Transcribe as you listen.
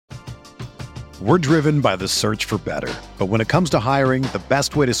We're driven by the search for better. But when it comes to hiring, the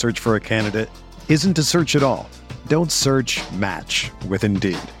best way to search for a candidate isn't to search at all. Don't search, match with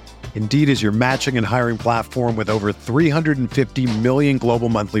Indeed. Indeed is your matching and hiring platform with over 350 million global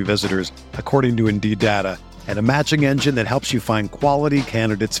monthly visitors, according to Indeed data, and a matching engine that helps you find quality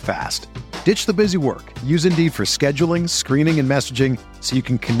candidates fast. Ditch the busy work. Use Indeed for scheduling, screening, and messaging so you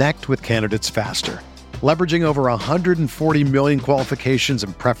can connect with candidates faster. Leveraging over 140 million qualifications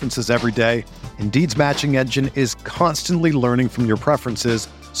and preferences every day, Indeed's matching engine is constantly learning from your preferences,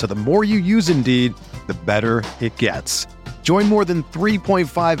 so the more you use Indeed, the better it gets. Join more than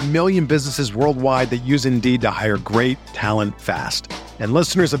 3.5 million businesses worldwide that use Indeed to hire great talent fast. And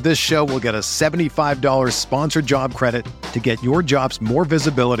listeners of this show will get a $75 sponsored job credit to get your jobs more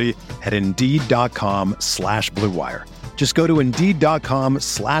visibility at Indeed.com/Blue Wire. Just go to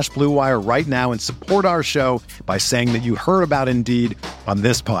Indeed.com/Blue Wire right now and support our show by saying that you heard about Indeed on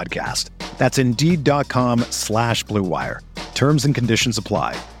this podcast. That's Indeed.com/Blue Wire. Terms and conditions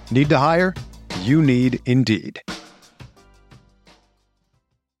apply. Need to hire? You need Indeed.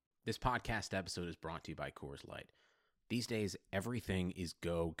 This podcast episode is brought to you by Coors Light. These days, everything is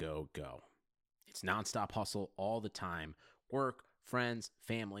go, go, go. It's nonstop hustle all the time. Work, friends,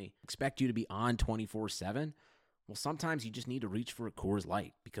 family, expect you to be on 24/7. Well, sometimes you just need to reach for a Coors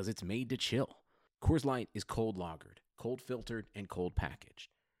Light because it's made to chill. Coors Light is cold lagered, cold filtered, and cold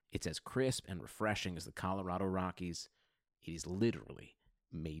packaged. It's as crisp and refreshing as the Colorado Rockies. It is literally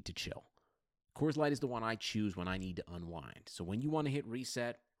made to chill. Coors Light is the one I choose when I need to unwind. So when you want to hit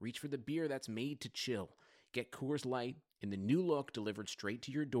reset, reach for the beer that's made to chill. Get Coors Light in the new look delivered straight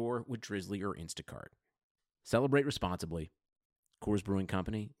to your door with Drizzly or Instacart. Celebrate responsibly. Coors Brewing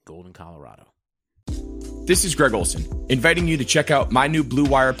Company, Golden, Colorado. This is Greg Olson, inviting you to check out my new Blue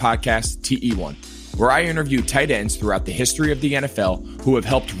Wire podcast, TE1, where I interview tight ends throughout the history of the NFL who have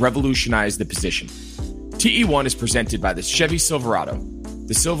helped revolutionize the position. TE1 is presented by the Chevy Silverado.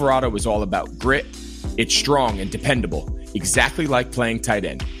 The Silverado is all about grit. It's strong and dependable, exactly like playing tight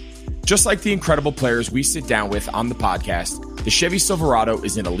end. Just like the incredible players we sit down with on the podcast, the Chevy Silverado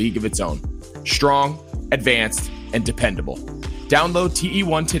is in a league of its own. Strong, advanced, and dependable. Download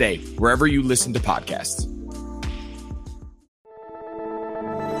TE1 today, wherever you listen to podcasts.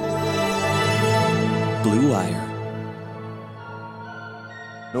 Blue Wire.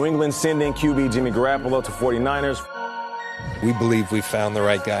 New England sending QB Jimmy Garoppolo to 49ers. We believe we found the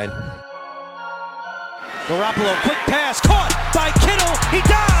right guy. Garoppolo, quick pass, caught by Kittle. He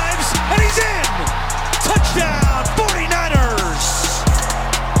dives, and he's in. Touchdown, 49ers.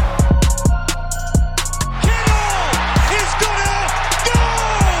 Kittle is gonna go.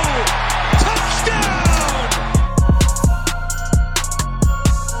 Touchdown.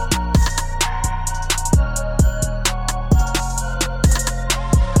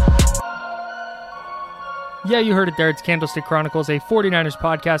 Yeah, you heard it there. It's Candlestick Chronicles, a 49ers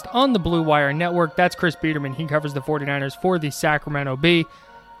podcast on the Blue Wire Network. That's Chris Biederman. He covers the 49ers for the Sacramento Bee.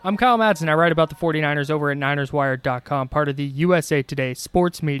 I'm Kyle Madsen. I write about the 49ers over at NinersWire.com, part of the USA Today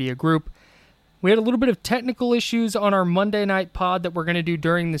Sports Media Group. We had a little bit of technical issues on our Monday night pod that we're going to do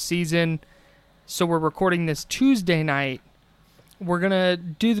during the season, so we're recording this Tuesday night. We're going to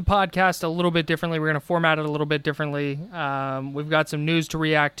do the podcast a little bit differently. We're going to format it a little bit differently. We've got some news to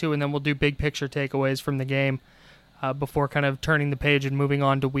react to, and then we'll do big picture takeaways from the game before kind of turning the page and moving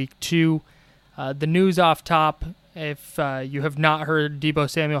on to week 2. The news off top, if you have not heard, Deebo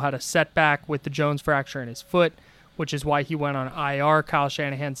Samuel had a setback with the Jones fracture in his foot, which is why he went on IR. Kyle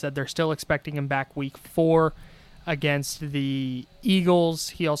Shanahan said they're still expecting him back week 4 against the Eagles.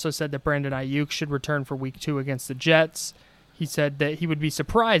 He also said that Brandon Ayuk should return for week 2 against the Jets. He said that he would be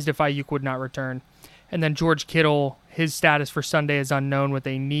surprised if Ayuk would not return. And then George Kittle, his status for Sunday is unknown with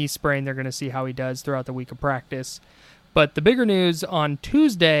a knee sprain. They're going to see how he does throughout the week of practice. But the bigger news on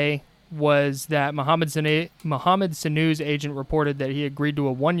Tuesday was that Mohamed Sanu's agent reported that he agreed to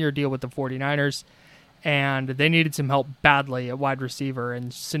a 1-year deal with the 49ers, and they needed some help badly at wide receiver,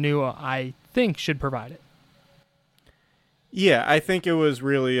 and Sanu, I think, should provide it. Yeah, I think it was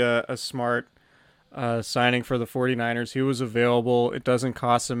really a smart signing for the 49ers. He was available. It doesn't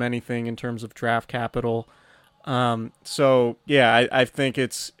cost them anything in terms of draft capital. So, yeah, I think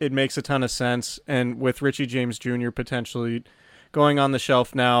it makes a ton of sense. And with Richie James Jr. potentially going on the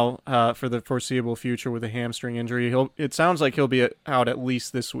shelf now for the foreseeable future with a hamstring injury, it sounds like he'll be out at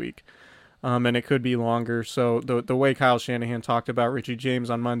least this week. And it could be longer. So the way Kyle Shanahan talked about Richie James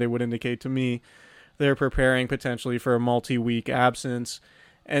on Monday would indicate to me they're preparing potentially for a multi-week absence.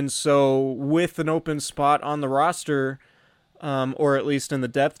 And so with an open spot on the roster, or at least in the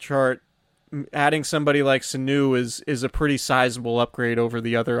depth chart, adding somebody like Sanu is a pretty sizable upgrade over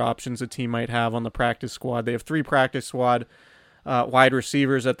the other options a team might have on the practice squad. They have 3 practice squad wide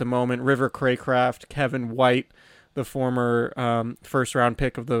receivers at the moment: River Craycraft, Kevin White, the former first-round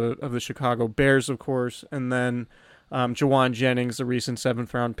pick of the Chicago Bears, of course, and then Jawan Jennings, the recent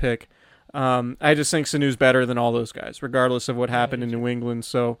 7th-round pick. I just think Sanu's better than all those guys, regardless of what happened in New England.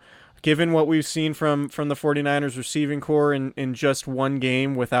 So given what we've seen from the 49ers receiving core in just one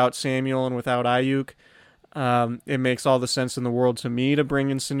game without Samuel and without Ayuk, it makes all the sense in the world to me to bring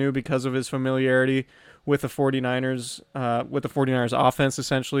in Sanu because of his familiarity with the 49ers offense,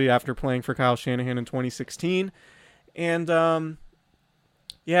 essentially, after playing for Kyle Shanahan in 2016. And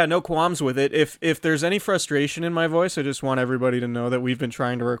yeah, no qualms with it. If there's any frustration in my voice, I just want everybody to know that we've been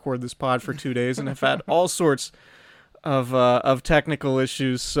trying to record this pod for 2 days and have had all sorts of technical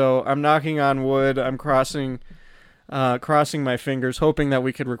issues. So I'm knocking on wood. I'm crossing my fingers, hoping that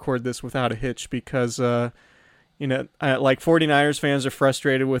we could record this without a hitch, because like 49ers fans are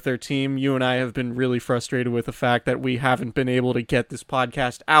frustrated with their team. You and I have been really frustrated with the fact that we haven't been able to get this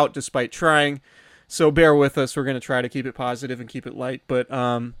podcast out despite trying. So bear with us. We're going to try to keep it positive and keep it light. But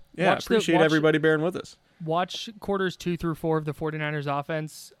appreciate everybody bearing with us. Watch quarters 2 through 4 of the 49ers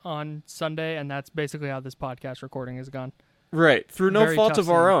offense on Sunday, and that's basically how this podcast recording has gone. Right. Through no fault of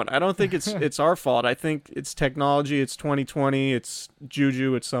our own. I don't think it's our fault. I think it's technology. It's 2020. It's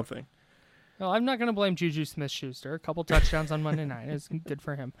Juju. It's something. Well, I'm not going to blame Juju Smith-Schuster. A couple touchdowns on Monday night is good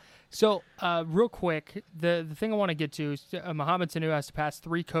for him. So, real quick, the thing I want to get to is Mohamed Sanu has to pass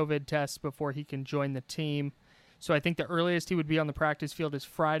 3 COVID tests before he can join the team. So I think the earliest he would be on the practice field is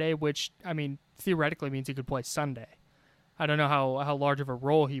Friday, which, I mean, theoretically means he could play Sunday. I don't know how large of a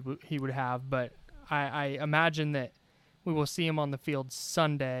role he would have, but I imagine that we will see him on the field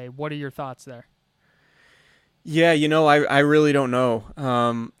Sunday. What are your thoughts there? Yeah, I really don't know.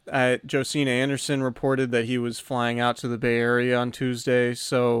 Josina Anderson reported that he was flying out to the Bay Area on Tuesday,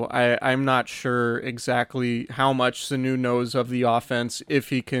 so I'm not sure exactly how much Sanu knows of the offense, if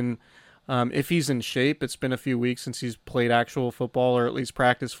he can, if he's in shape. It's been a few weeks since he's played actual football, or at least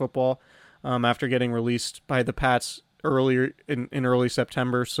practice football, after getting released by the Pats earlier in early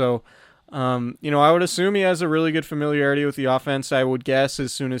September. So, I would assume he has a really good familiarity with the offense. I would guess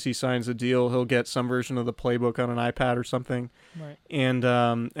as soon as he signs a deal, he'll get some version of the playbook on an iPad or something. Right. And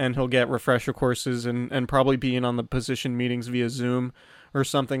he'll get refresher courses and probably be in on the position meetings via Zoom or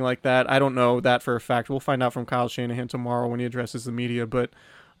something like that. I don't know that for a fact. We'll find out from Kyle Shanahan tomorrow when he addresses the media. But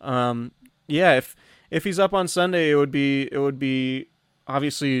if he's up on Sunday, it would be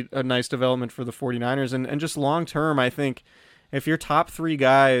obviously a nice development for the 49ers. And just long term, I think if your top 3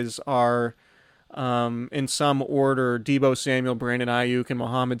 guys are in some order, Deebo Samuel, Brandon Ayuk, and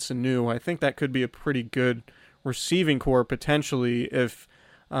Mohamed Sanu, I think that could be a pretty good receiving core potentially.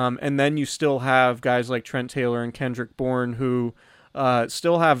 And then you still have guys like Trent Taylor and Kendrick Bourne who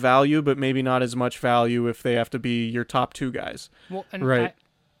still have value, but maybe not as much value if they have to be your top 2 guys. Well, and right.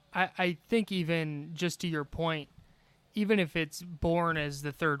 I think even just to your point, even if it's Bourne as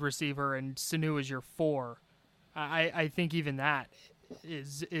the 3rd receiver and Sanu as your 4, I think even that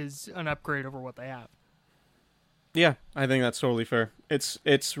is an upgrade over what they have. Yeah, I think that's totally fair.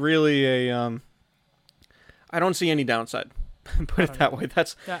 It's really a I don't see any downside. Put it that way.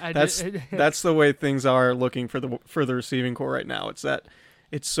 That's the way things are looking for the receiving core right now. It's that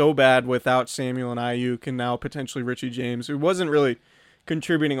it's so bad without Samuel and Ayuk and now potentially Richie James, who wasn't really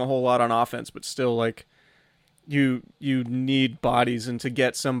contributing a whole lot on offense, but still like you need bodies, and to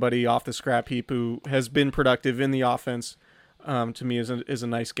get somebody off the scrap heap who has been productive in the offense, to me is a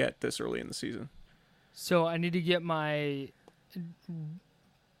nice get this early in the season. So I need to get my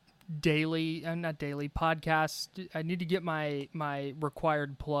not daily podcast. I need to get my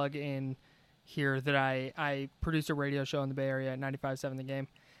required plug in here that I produce a radio show in the Bay Area at 95.7 The Game.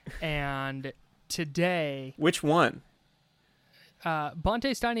 And today... Which one?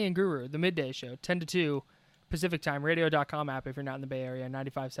 Bonte, Steiny, and Guru, the midday show, 10 to 2 Pacific Time, radio.com app if you're not in the Bay Area,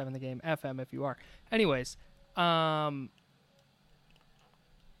 95.7 The Game, FM if you are. Anyways, I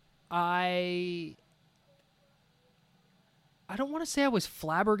don't want to say I was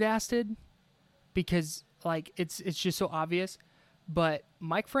flabbergasted because like it's just so obvious, but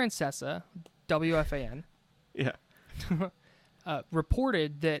Mike Francesa, WFAN, yeah,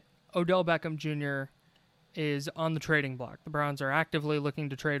 reported that Odell Beckham Jr. is on the trading block. The Browns are actively looking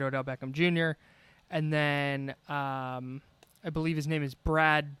to trade Odell Beckham Jr. And then I believe his name is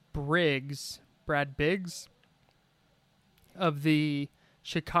Brad Biggs of the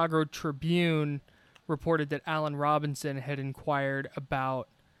Chicago Tribune reported that Allen Robinson had inquired about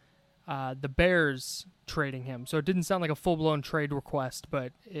the Bears trading him. So it didn't sound like a full-blown trade request,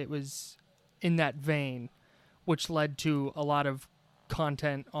 but it was in that vein, which led to a lot of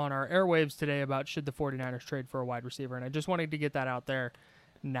content on our airwaves today about should the 49ers trade for a wide receiver. And I just wanted to get that out there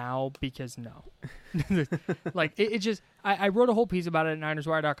now because no. Like, it just, I wrote a whole piece about it at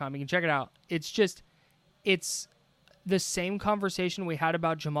NinersWire.com. You can check it out. It's the same conversation we had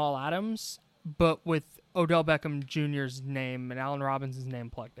about Jamal Adams, but with Odell Beckham Jr.'s name and Allen Robinson's name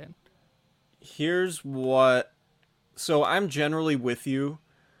plugged in. So I'm generally with you,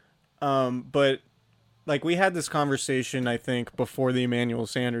 but like we had this conversation, I think, before the Emmanuel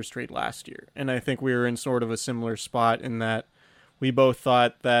Sanders trade last year, and I think we were in sort of a similar spot in that we both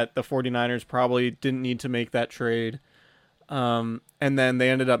thought that the 49ers probably didn't need to make that trade, and then they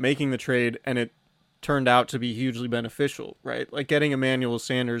ended up making the trade, and it turned out to be hugely beneficial, right? Like getting Emmanuel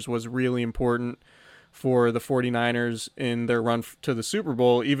Sanders was really important for the 49ers in their run to the Super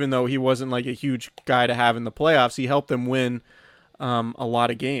Bowl, even though he wasn't like a huge guy to have in the playoffs. He helped them win a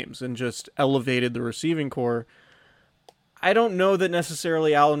lot of games and just elevated the receiving core. I don't know that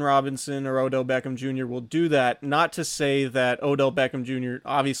necessarily Allen Robinson or Odell Beckham Jr. will do that. Not to say that Odell Beckham Jr.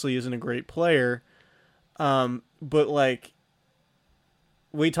 obviously isn't a great player, but like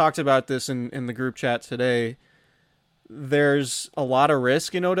we talked about this in the group chat today. There's a lot of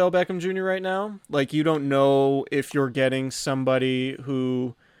risk in Odell Beckham Jr. right now. Like, you don't know if you're getting somebody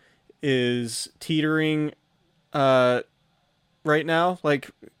who is teetering right now.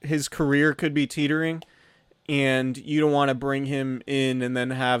 Like, his career could be teetering, and you don't want to bring him in and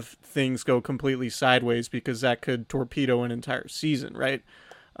then have things go completely sideways because that could torpedo an entire season, right?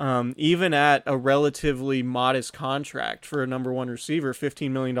 Even at a relatively modest contract for a number one receiver,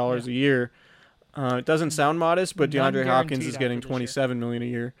 $15 million a year, it doesn't sound modest, but DeAndre Hopkins is getting $27 million a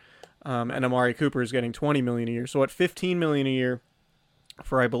year, and Amari Cooper is getting $20 million a year. So at $15 million a year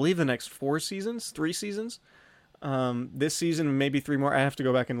for, I believe, the next 3 seasons, this season, maybe 3 more. I have to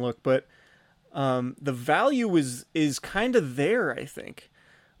go back and look, but the value is kind of there, I think,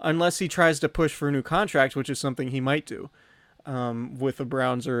 unless he tries to push for a new contract, which is something he might do with the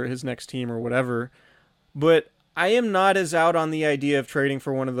Browns or his next team or whatever. But I am not as out on the idea of trading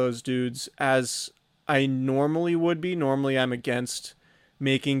for one of those dudes as I normally would be. Normally, I'm against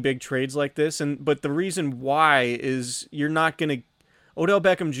making big trades like this, but the reason why is you're not going to. Odell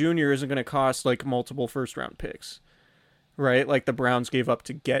Beckham Jr. isn't going to cost like multiple first-round picks, right? Like the Browns gave up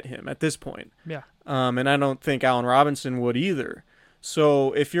to get him at this point. Yeah. And I don't think Allen Robinson would either.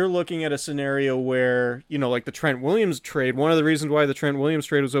 So if you're looking at a scenario where, you know, like the Trent Williams trade, one of the reasons why the Trent Williams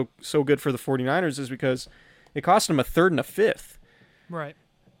trade was so good for the 49ers is because it cost them a 3rd and a 5th. Right.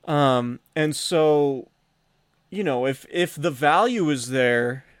 And so, you know, if the value is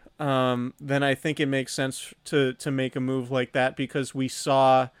there, then I think it makes sense to make a move like that, because we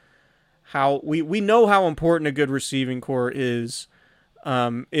saw how we know how important a good receiving core is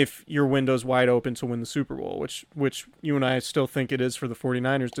if your window's wide open to win the Super Bowl, which you and I still think it is for the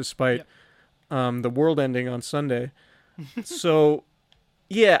 49ers, despite the world ending on Sunday. So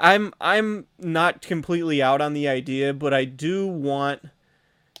yeah, I'm not completely out on the idea, but I do want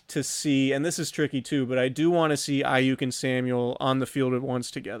to see, and this is tricky too, but I do want to see Ayuk and Samuel on the field at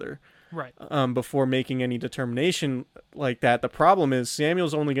once together, right? Before making any determination like that. The problem is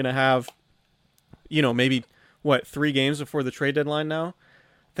Samuel's only going to have, you know, maybe 3 games before the trade deadline now.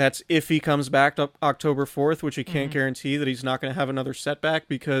 That's if he comes back to October 4th, which he can't guarantee that he's not going to have another setback,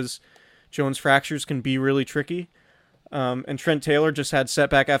 because Jones fractures can be really tricky. And Trent Taylor just had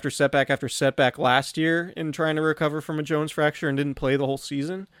setback after setback after setback last year in trying to recover from a Jones fracture and didn't play the whole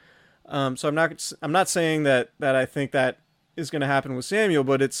season. So I'm not saying that I think that is going to happen with Samuel,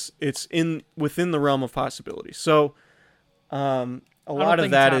 but it's within the realm of possibility. So a lot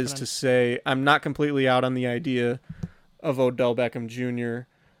of that is to say I'm not completely out on the idea of Odell Beckham Jr.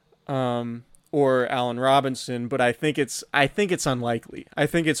 Or Allen Robinson, but I think it's unlikely. I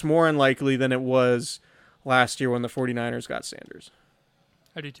think it's more unlikely than it was last year when the 49ers got Sanders.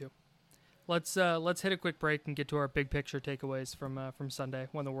 I do too. Let's hit a quick break and get to our big picture takeaways from Sunday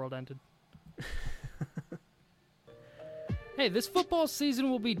when the world ended. Hey, this football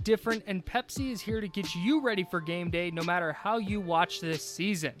season will be different, and Pepsi is here to get you ready for game day no matter how you watch this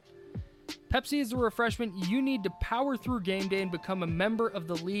season. Pepsi is the refreshment you need to power through game day and become a member of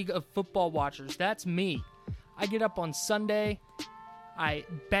the League of Football Watchers. That's me. I get up on Sunday, I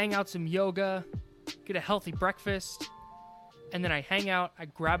bang out some yoga, get a healthy breakfast, and then I hang out, I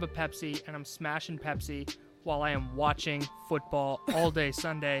grab a Pepsi, and I'm smashing Pepsi while I am watching football all day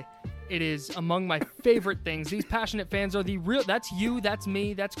Sunday. It is among my favorite things. These passionate fans are the real, that's you, that's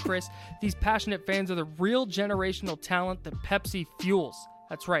me, that's Chris. These passionate fans are the real generational talent that Pepsi fuels.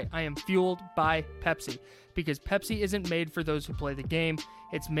 That's right, I am fueled by Pepsi, because Pepsi isn't made for those who play the game,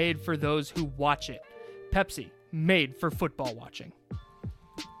 it's made for those who watch it. Pepsi, made for football watching.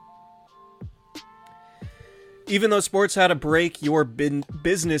 Even though sports had a break, your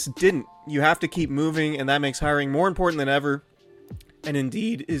business didn't. You have to keep moving, and that makes hiring more important than ever. And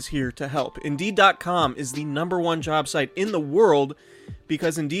Indeed is here to help. Indeed.com is the #1 job site in the world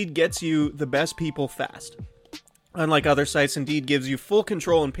because Indeed gets you the best people fast. Unlike other sites, Indeed gives you full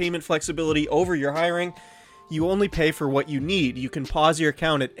control and payment flexibility over your hiring. You only pay for what you need. You can pause your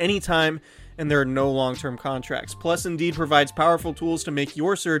account at any time, and there are no long-term contracts. Plus, Indeed provides powerful tools to make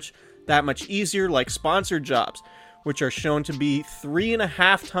your search that much easier, like sponsored jobs, which are shown to be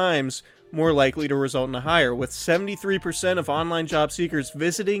 3.5 times more likely to result in a hire. With 73% of online job seekers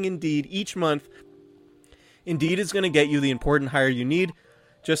visiting Indeed each month, Indeed is going to get you the important hire you need,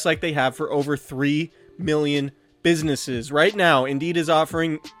 just like they have for over 3 million businesses. Right now, Indeed is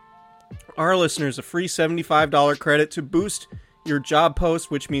offering our listeners a free $75 credit to boost your job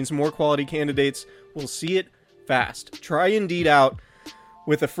post, which means more quality candidates will see it fast. Try Indeed out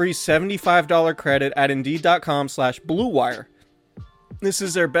with a free $75 credit at Indeed.com/BlueWire. This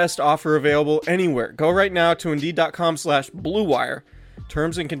is their best offer available anywhere. Go right now to Indeed.com/BlueWire.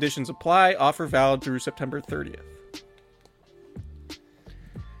 Terms and conditions apply. Offer valid through September 30th.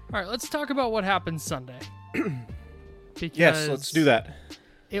 All right, let's talk about what happened Sunday. Yes, let's do that.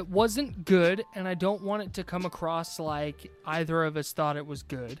 It wasn't good, and I don't want it to come across like either of us thought it was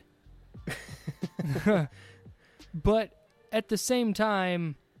good. But at the same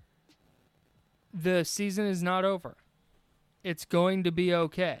time, the season is not over. It's going to be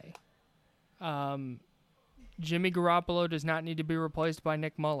okay. Jimmy Garoppolo does not need to be replaced by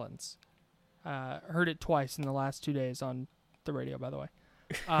Nick Mullins. Heard it twice in the last 2 days on the radio, by the way.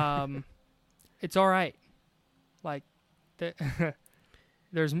 It's all right. Like,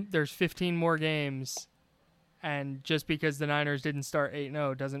 there's 15 more games, and just because the Niners didn't start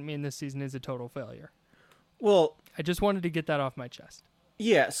 8-0 doesn't mean this season is a total failure. Well, I just wanted to get that off my chest.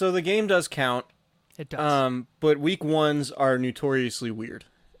 Yeah, so the game does count. It does. But week ones are notoriously weird.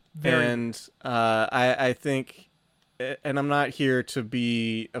 Very. And I think, and I'm not here to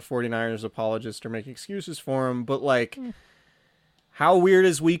be a 49ers apologist or make excuses for them, but like, how weird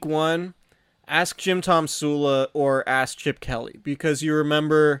is week one? Ask Jim Tom Sula or ask Chip Kelly, because you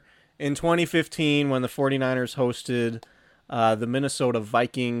remember in 2015 when the 49ers hosted the Minnesota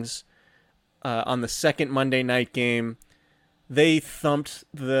Vikings on the second Monday night game, they thumped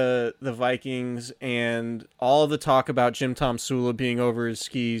the Vikings, and all the talk about Jim Tom Sula being over his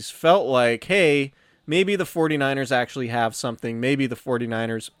skis felt like, hey, maybe the 49ers actually have something. Maybe the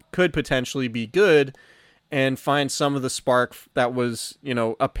 49ers could potentially be good and find some of the spark that was,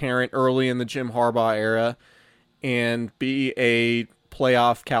 apparent early in the Jim Harbaugh era and be a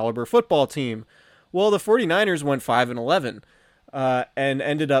playoff caliber football team. Well, the 49ers went 5-11. And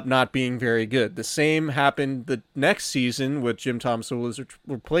ended up not being very good. The same happened the next season with Jim Tom Sula's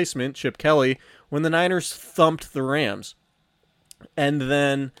replacement, Chip Kelly, when the Niners thumped the Rams. And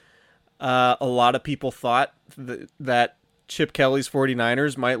then a lot of people thought that Chip Kelly's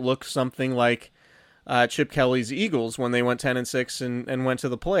 49ers might look something like Chip Kelly's Eagles when they went 10-6 and went to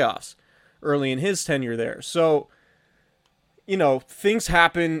the playoffs early in his tenure there. So, things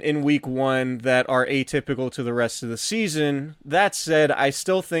happen in week one that are atypical to the rest of the season. That said, I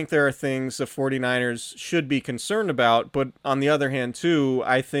still think there are things the 49ers should be concerned about. But on the other hand, too,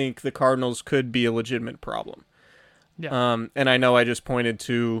 I think the Cardinals could be a legitimate problem. Yeah. And I know I just pointed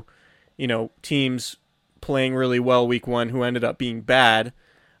to, teams playing really well week one who ended up being bad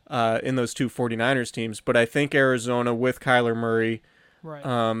in those two 49ers teams. But I think Arizona with Kyler Murray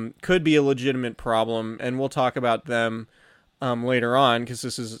could be a legitimate problem. And we'll talk about them later on, because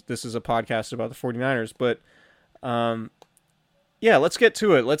this is a podcast about the 49ers. But let's get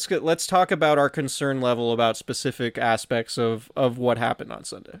to it. Let's talk about our concern level about specific aspects of what happened on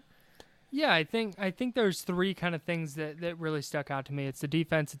Sunday. Yeah, I think there's three kind of things that really stuck out to me. It's the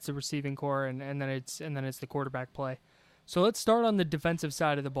defense, it's the receiving core, and then it's the quarterback play. So let's start on the defensive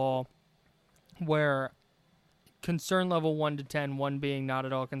side of the ball, where concern level 1 to 10, 1 being not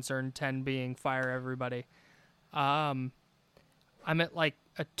at all concerned, 10 being fire everybody. I'm at like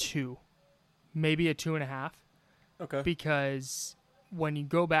a 2, maybe a 2.5. Okay. Because when you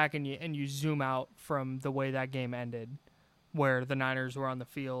go back and you zoom out from the way that game ended, where the Niners were on the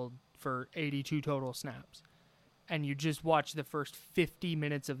field for 82 total snaps, and you just watch the first 50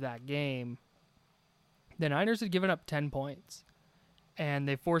 minutes of that game, the Niners had given up 10 points. And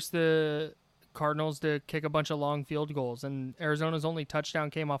they forced the Cardinals to kick a bunch of long field goals, and Arizona's only touchdown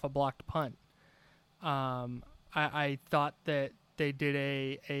came off a blocked punt. I thought that they did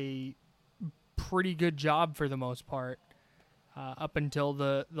a pretty good job for the most part up until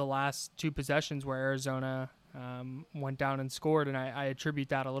the last two possessions where Arizona went down and scored, and I attribute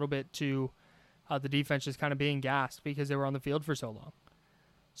that a little bit to the defense just kind of being gassed because they were on the field for so long.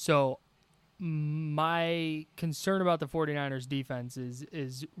 So my concern about the 49ers defense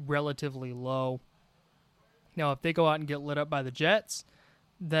is relatively low. Now, if they go out and get lit up by the Jets,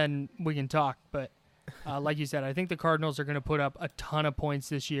 then we can talk. But like you said, I think the Cardinals are going to put up a ton of points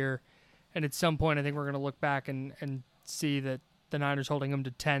this year. And at some point, I think we're going to look back and see that the Niners holding them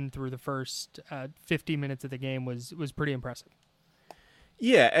to 10 through the first 50 minutes of the game was pretty impressive.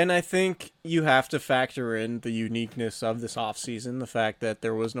 Yeah, and I think you have to factor in the uniqueness of this offseason, the fact that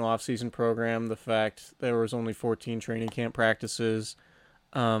there was no offseason program, the fact there was only 14 training camp practices.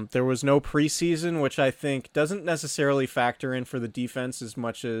 There was no preseason, which I think doesn't necessarily factor in for the defense as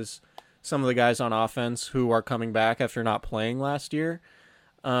much as some of the guys on offense who are coming back after not playing last year.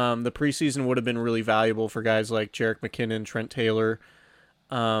 The preseason would have been really valuable for guys like Jerick McKinnon, Trent Taylor,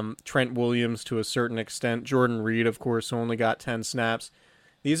 Trent Williams to a certain extent, Jordan Reed, of course, who only got 10 snaps.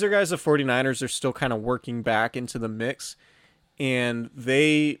 These are guys the 49ers are still kind of working back into the mix, and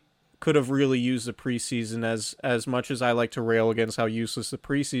they could have really used the preseason as much as I like to rail against how useless the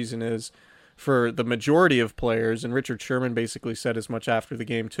preseason is for the majority of players, and Richard Sherman basically said as much after the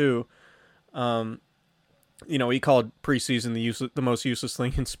game too. He called preseason the most useless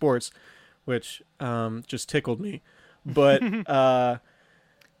thing in sports, which just tickled me. But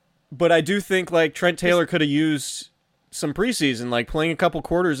but I do think like Trent Taylor could have used some preseason, like playing a couple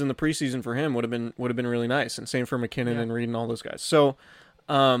quarters in the preseason for him would have been really nice, and same for McKinnon and Reed and all those guys. So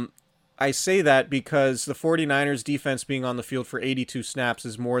I say that because the 49ers defense being on the field for 82 snaps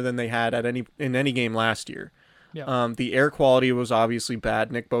is more than they had in any game last year. Yeah. The air quality was obviously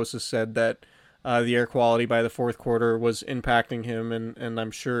bad. Nick Bosa said that the air quality by the fourth quarter was impacting him, and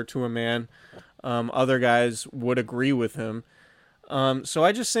I'm sure to a man other guys would agree with him. So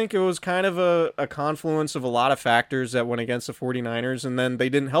I just think it was kind of a confluence of a lot of factors that went against the 49ers, and then they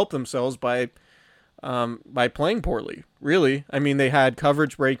didn't help themselves by playing poorly, really. I mean, they had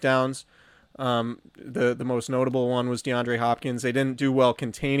coverage breakdowns. The most notable one was DeAndre Hopkins. They didn't do well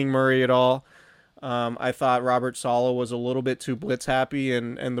containing Murray at all. I thought Robert Saleh was a little bit too blitz happy,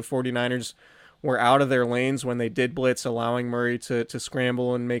 and the 49ers were out of their lanes when they did blitz, allowing Murray to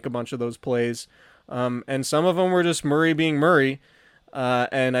scramble and make a bunch of those plays. And some of them were just Murray being Murray.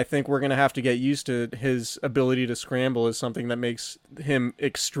 And I think we're going to have to get used to his ability to scramble as something that makes him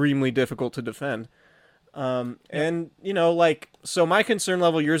extremely difficult to defend. And, so my concern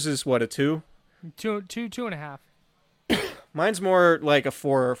level, yours is what, a 2? 2.5. Mine's more like a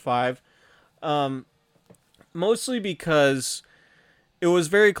 4 or 5. Mostly because it was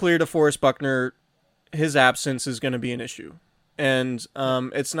very clear to Forrest Buckner his absence is going to be an issue. And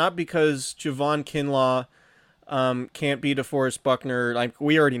it's not because Javon Kinlaw can't be DeForest Buckner. Like,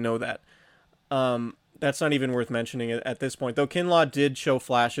 we already know that. That's not even worth mentioning at this point. Though Kinlaw did show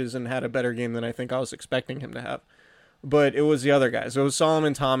flashes and had a better game than I think I was expecting him to have. But it was the other guys. It was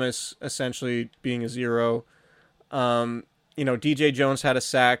Solomon Thomas essentially being a 0. DJ Jones had a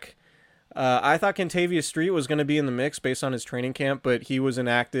sack. I thought Kentavious Street was going to be in the mix based on his training camp, but he was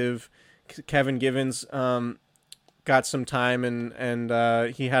inactive. Kevin Givens got some time,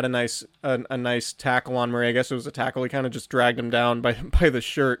 and he had a nice tackle on Murray. I guess it was a tackle. He kind of just dragged him down by the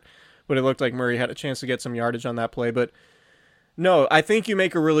shirt, but it looked like Murray had a chance to get some yardage on that play. But no, I think you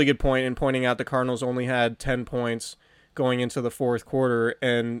make a really good point in pointing out the Cardinals only had 10 points going into the fourth quarter,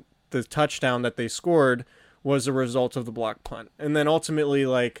 and the touchdown that they scored was a result of the block punt. And then ultimately,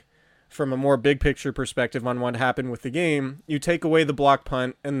 like, from a more big picture perspective on what happened with the game, you take away the block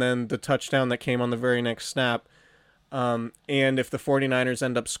punt and then the touchdown that came on the very next snap. And if the 49ers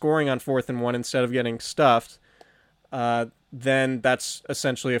end up scoring on 4th and 1 instead of getting stuffed, then that's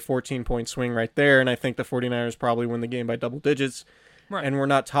essentially a 14-point swing right there. And I think the 49ers probably win the game by double digits. Right. And we're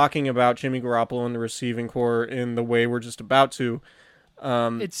not talking about Jimmy Garoppolo and the receiving core in the way we're just about to.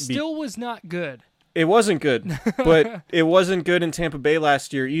 It still was not good. It wasn't good, but it wasn't good in Tampa Bay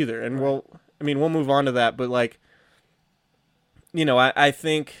last year either. And we'll move on to that. But I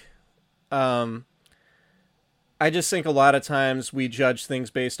think, I just think a lot of times we judge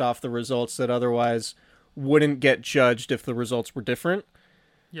things based off the results that otherwise wouldn't get judged if the results were different.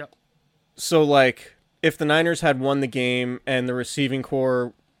 Yep. So if the Niners had won the game and the receiving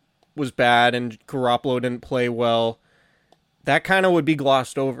core was bad and Garoppolo didn't play well, that kind of would be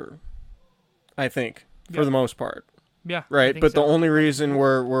glossed over, I think, for the most part. Yeah. Right? But the only reason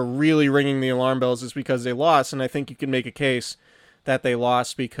we're really ringing the alarm bells is because they lost, and I think you can make a case that they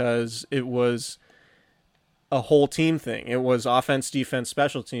lost because it was a whole team thing. It was offense, defense,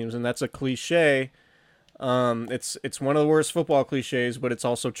 special teams, and that's a cliche. It's one of the worst football cliches, but it's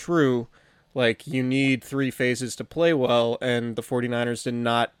also true. Like, you need 3 phases to play well, and the 49ers did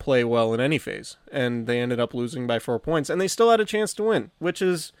not play well in any phase, and they ended up losing by 4 points, and they still had a chance to win, which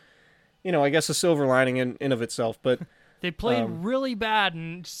is, I guess a silver lining in of itself. But they played really bad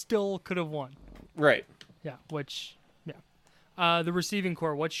and still could have won. Right. Yeah, the receiving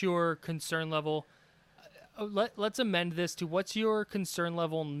core, what's your concern level? Let's amend this to, what's your concern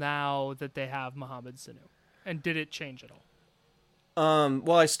level now that they have Mohamed Sanu? And did it change at all?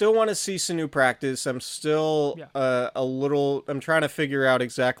 Well, I still want to see Sanu practice. I'm still I'm trying to figure out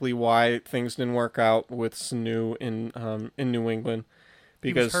exactly why things didn't work out with Sanu in New England,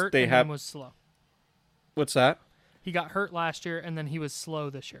 because he was hurt they and have then was slow. What's that? He got hurt last year and then he was slow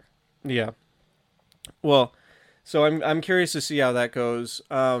this year. Yeah. Well, so I'm curious to see how that goes.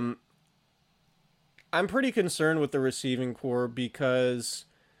 I'm pretty concerned with the receiving core because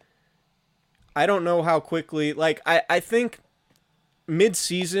I don't know how quickly, I think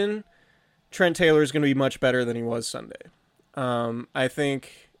mid-season, Trent Taylor is going to be much better than he was Sunday. I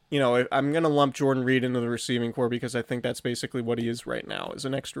think, I'm going to lump Jordan Reed into the receiving core because I think that's basically what he is right now, as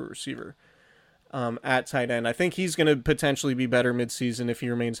an extra receiver at tight end. I think he's going to potentially be better mid-season if he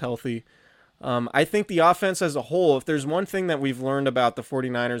remains healthy. I think the offense as a whole, if there's one thing that we've learned about the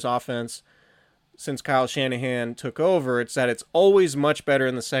 49ers offense since Kyle Shanahan took over, it's that it's always much better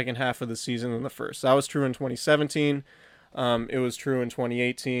in the second half of the season than the first. That was true in 2017. It was true in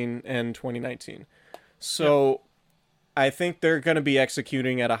 2018 and 2019. So I think they're going to be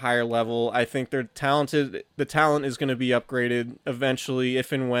executing at a higher level. I think they're talented. The talent is going to be upgraded eventually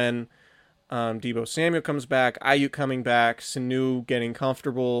if and when Deebo Samuel comes back, Ayuk coming back, Sanu getting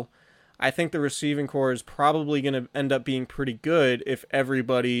comfortable. I think the receiving core is probably going to end up being pretty good if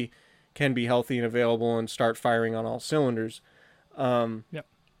everybody can be healthy and available and start firing on all cylinders.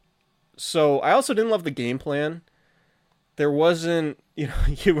 So I also didn't love the game plan. There wasn't,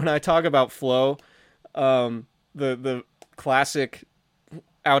 when I talk about flow, the classic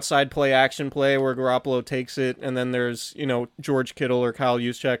outside play, action play where Garoppolo takes it, and then there's, George Kittle or Kyle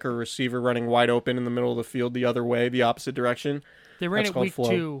Juszczyk or receiver running wide open in the middle of the field the other way, the opposite direction. They ran it week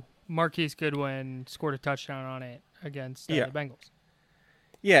 2. Marquise Goodwin scored a touchdown on it against the Bengals.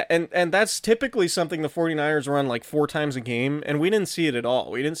 Yeah, and that's typically something the 49ers run like 4 times a game, and we didn't see it at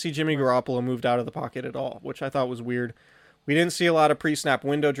all. We didn't see Jimmy Garoppolo moved out of the pocket at all, which I thought was weird. We didn't see a lot of pre-snap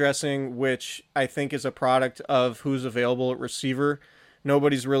window dressing, which I think is a product of who's available at receiver.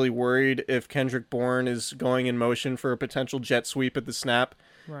 Nobody's really worried if Kendrick Bourne is going in motion for a potential jet sweep at the snap.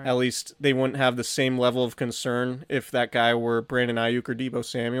 Right. At least they wouldn't have the same level of concern if that guy were Brandon Ayuk or Deebo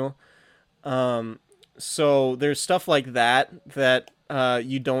Samuel. So there's stuff like that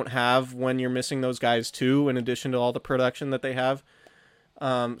you don't have when you're missing those guys too, in addition to all the production that they have.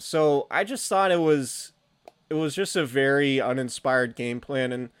 So I just thought it was just a very uninspired game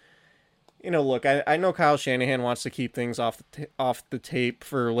plan. And, look, I know Kyle Shanahan wants to keep things off the tape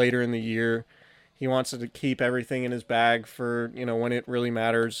for later in the year. He wants to keep everything in his bag for, when it really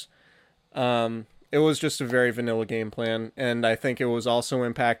matters. It was just a very vanilla game plan, and I think it was also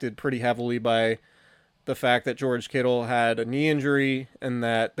impacted pretty heavily by the fact that George Kittle had a knee injury and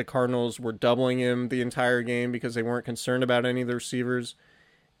that the Cardinals were doubling him the entire game because they weren't concerned about any of the receivers.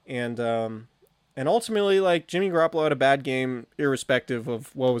 And ultimately, Jimmy Garoppolo had a bad game irrespective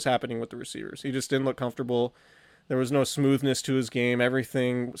of what was happening with the receivers. He just didn't look comfortable. There was no smoothness to his game.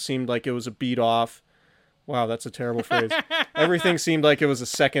 Everything seemed like it was a beat off. Wow, that's a terrible phrase. Everything seemed like it was a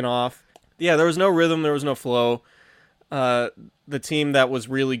second off. Yeah, there was no rhythm. There was no flow. The team that was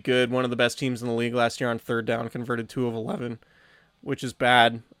really good, one of the best teams in the league last year on third down, converted 2 of 11, which is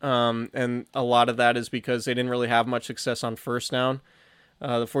bad. And a lot of that is because they didn't really have much success on first down.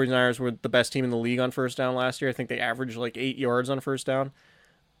 The 49ers were the best team in the league on first down last year. I think they averaged 8 yards on first down.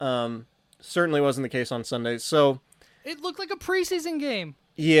 Certainly wasn't the case on Sunday. So it looked like a preseason game.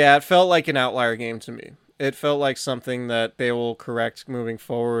 Yeah, it felt like an outlier game to me. It felt like something that they will correct moving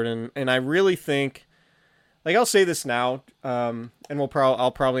forward. And I really think, I'll say this now, and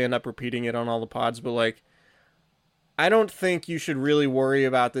I'll probably end up repeating it on all the pods, but I don't think you should really worry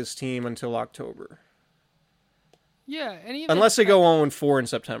about this team until October. Yeah, unless they go 0-4 in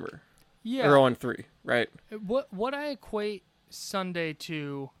September. Yeah. Or 0-3, right? What I equate Sunday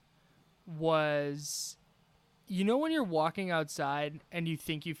to was, when you're walking outside and you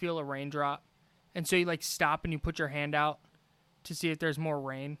think you feel a raindrop, and so you stop and you put your hand out to see if there's more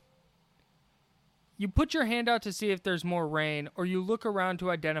rain. You put your hand out to see if there's more rain, or you look around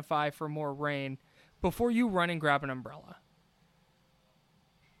to identify for more rain before you run and grab an umbrella.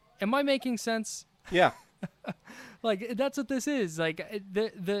 Am I making sense? Yeah. Like, that's what this is. Like,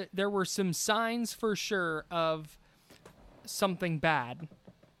 there were some signs for sure of something bad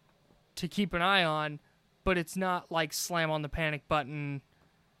to keep an eye on, but it's not like slam on the panic button,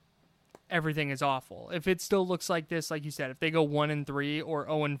 everything is awful. If it still looks like this, like you said, if they go 1-3 or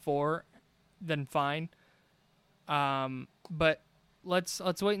 0-4, then fine. But let's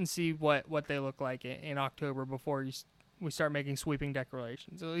wait and see what they look like in October before we start making sweeping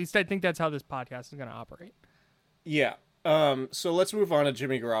declarations. At least I think that's how this podcast is going to operate. Yeah. So let's move on to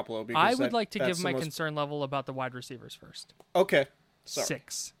Jimmy Garoppolo. Because I would like to give my concern level about the wide receivers first. Okay. Sorry.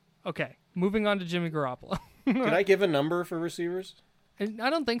 6. Okay. Moving on to Jimmy Garoppolo. Did I give a number for receivers? I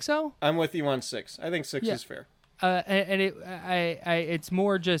don't think so. I'm with you on 6. I think 6 is fair. It's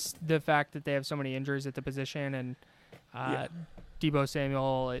more just the fact that they have so many injuries at the position, and Deebo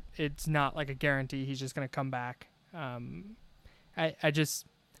Samuel, it's not like a guarantee he's just going to come back.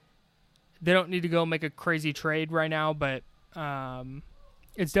 They don't need to go make a crazy trade right now, but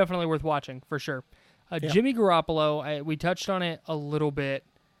it's definitely worth watching for sure. Jimmy Garoppolo, we touched on it a little bit.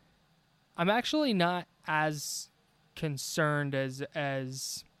 I'm actually not as concerned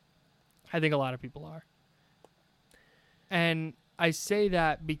as I think a lot of people are. And I say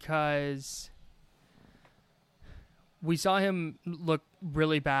that because we saw him look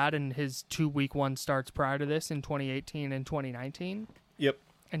really bad in his 2 week 1 starts prior to this in 2018 and 2019. Yep.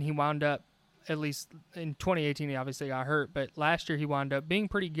 And he wound up, at least in 2018, he obviously got hurt, but last year he wound up being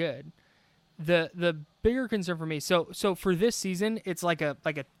pretty good. The bigger concern for me, so for this season, it's like a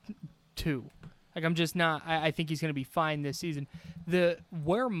 2. Like, I'm just not, I think he's going to be fine this season.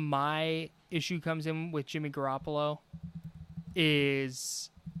 Where my issue comes in with Jimmy Garoppolo is,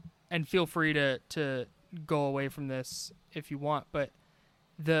 and feel free to go away from this if you want, but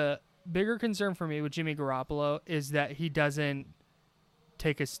the bigger concern for me with Jimmy Garoppolo is that he doesn't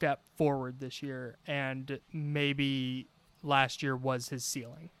take a step forward this year, and maybe last year was his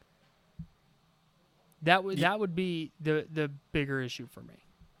ceiling. That would be the bigger issue for me.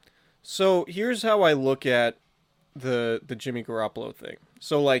 So here's how I look at the Jimmy Garoppolo thing.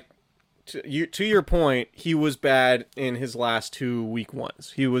 So, like, to your point, he was bad in his last 2 week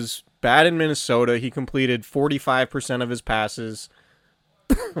 1s. He was bad in Minnesota. He completed 45% of his passes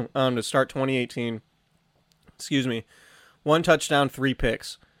to start 2018. Excuse me. 1 touchdown, 3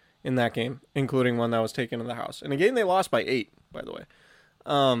 picks in that game, including one that was taken to the house. And again, they lost by 8, by the way.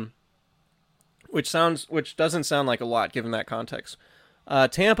 Which doesn't sound like a lot given that context.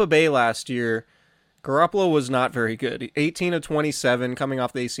 Tampa Bay last year, Garoppolo was not very good. 18 of 27 coming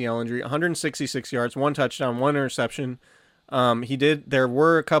off the ACL injury, 166 yards, 1 touchdown, 1 interception. There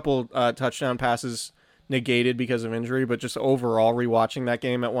were a couple touchdown passes negated because of injury, but just overall rewatching that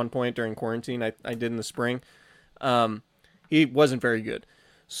game at one point during quarantine, I did in the spring, he wasn't very good.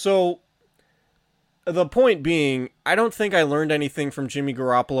 So the point being, I don't think I learned anything from Jimmy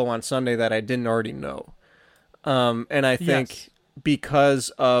Garoppolo on Sunday that I didn't already know. And I think because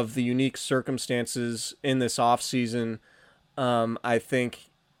of the unique circumstances in this offseason, I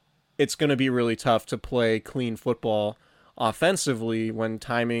think it's going to be really tough to play clean football offensively when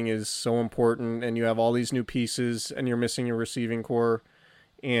timing is so important and you have all these new pieces and you're missing your receiving core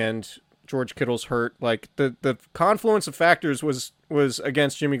and George Kittle's hurt. Like, the confluence of factors was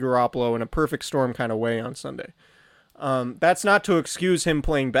against Jimmy Garoppolo in a perfect storm kind of way on Sunday. That's not to excuse him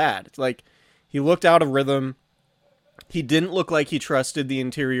playing bad. It's like, he looked out of rhythm. He didn't look like he trusted the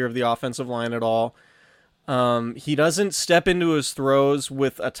interior of the offensive line at all. He doesn't step into his throws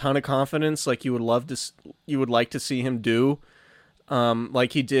with a ton of confidence like you would like to see him do.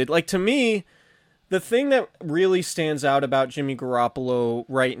 Like he did. Like, to me, the thing that really stands out about Jimmy Garoppolo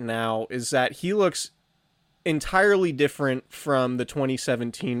right now is that he looks entirely different from the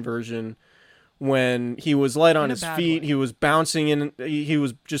 2017 version when he was light on his feet. He was bouncing in. He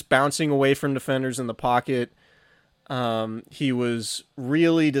was just bouncing away from defenders in the pocket. He was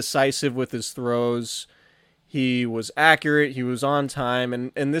really decisive with his throws. He was accurate. He was on time.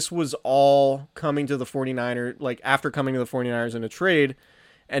 And this was all coming to the 49ers, like after coming to the 49ers in a trade.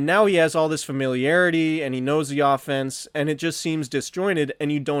 And now he has all this familiarity and he knows the offense and it just seems disjointed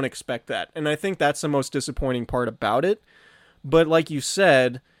and you don't expect that. And I think that's the most disappointing part about it. But like you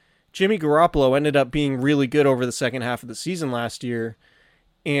said, Jimmy Garoppolo ended up being really good over the second half of the season last year.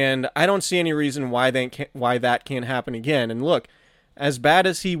 And I don't see any reason why that can't happen again. And look, as bad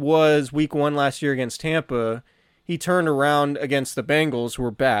as he was week 1 last year against Tampa, he turned around against the Bengals, who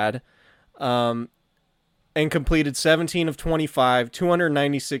were bad, and completed 17 of 25,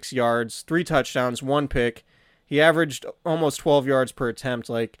 296 yards, 3 touchdowns, 1 pick. He averaged almost 12 yards per attempt.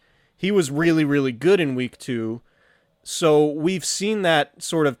 Like, he was really, really good in week 2. So we've seen that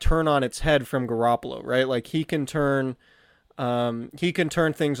sort of turn on its head from Garoppolo, right? Like he can turn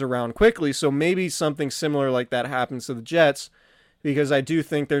things around quickly. So maybe something similar like that happens to the Jets, because I do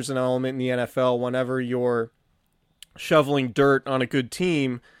think there's an element in the NFL whenever you're shoveling dirt on a good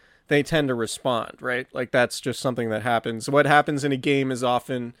team, they tend to respond, right? Like that's just something that happens. What happens in a game is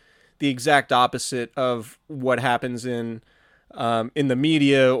often the exact opposite of what happens in the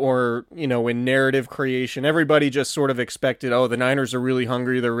media or, in narrative creation. Everybody just sort of expected, the Niners are really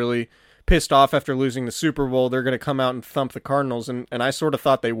hungry. They're really pissed off after losing the Super Bowl. They're going to come out and thump the Cardinals. And I sort of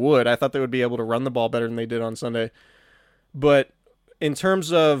thought they would. I thought they would be able to run the ball better than they did on Sunday. But in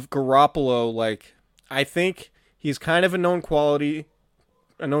terms of Garoppolo, like, I think he's kind of a known quantity.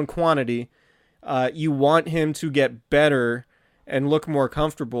 You want him to get better and look more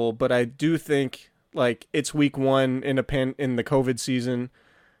comfortable. But I do think, like, it's week 1 in the COVID season.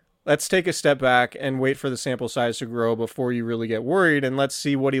 Let's take a step back and wait for the sample size to grow before you really get worried. And let's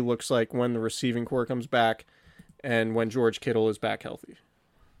see what he looks like when the receiving core comes back and when George Kittle is back healthy.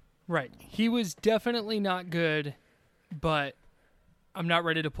 Right. He was definitely not good, but I'm not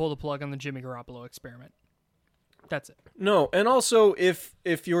ready to pull the plug on the Jimmy Garoppolo experiment. That's it. No, and also if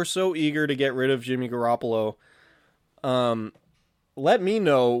you're so eager to get rid of Jimmy Garoppolo, let me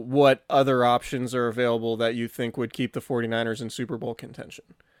know what other options are available that you think would keep the 49ers in Super Bowl contention.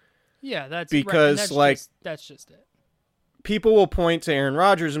 Yeah, that's because right. That's just it. People will point to Aaron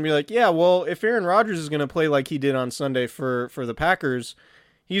Rodgers and be like, yeah, well, if Aaron Rodgers is going to play like he did on Sunday for the Packers,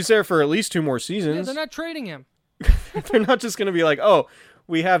 he's there for at least 2 more seasons. Yeah, they're not trading him. They're not just going to be like, oh,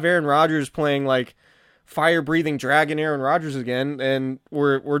 we have Aaron Rodgers playing like fire-breathing dragon Aaron Rodgers again, and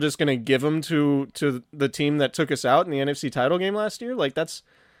we're just going to give him to the team that took us out in the NFC title game last year. Like that's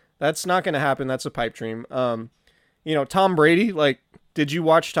not going to happen. That's a pipe dream. Tom Brady, like, did you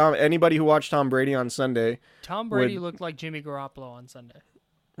watch anybody who watched Tom Brady on Sunday? Tom Brady looked like Jimmy Garoppolo on Sunday.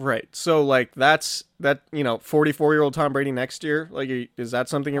 Right. So like that's 44-year-old Tom Brady next year. Like, is that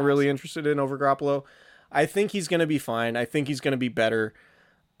something you're really interested in over Garoppolo? I think he's going to be fine. I think he's going to be better.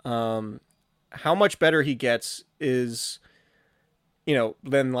 How much better he gets is,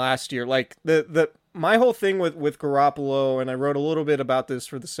 than last year. Like my whole thing with Garoppolo, and I wrote a little bit about this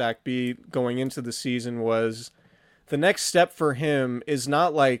for the Sack B going into the season, was the next step for him is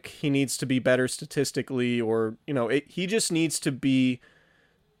not like he needs to be better statistically or, he just needs to be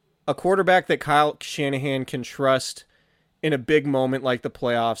a quarterback that Kyle Shanahan can trust in a big moment like the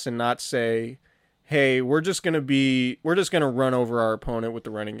playoffs and not say, hey, we're just going to run over our opponent with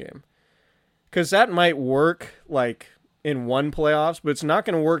the running game. Because that might work like in one playoffs, but it's not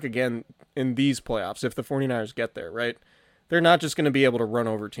going to work again in these playoffs if the 49ers get there, right? They're not just going to be able to run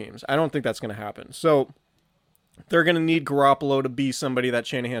over teams. I don't think that's going to happen. So they're going to need Garoppolo to be somebody that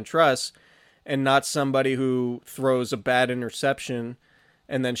Shanahan trusts and not somebody who throws a bad interception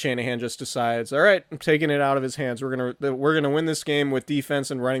and then Shanahan just decides, all right, I'm taking it out of his hands. We're going to win this game with defense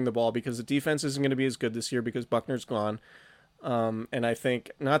and running the ball because the defense isn't going to be as good this year because Buckner's gone. And I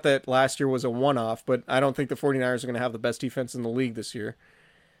think, not that last year was a one-off, but I don't think the 49ers are going to have the best defense in the league this year.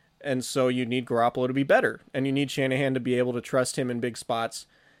 And so you need Garoppolo to be better, and you need Shanahan to be able to trust him in big spots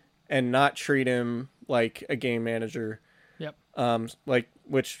and not treat him like a game manager. Yep.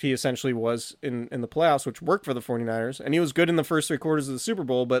 Which he essentially was in the playoffs, which worked for the 49ers. And he was good in the first 3 quarters of the Super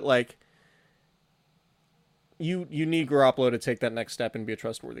Bowl, but like you need Garoppolo to take that next step and be a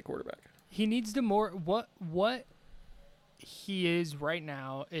trustworthy quarterback. He needs to what he is right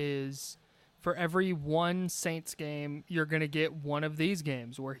now is for every one Saints game, you're going to get one of these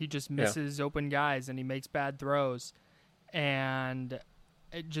games where he just misses open guys and he makes bad throws and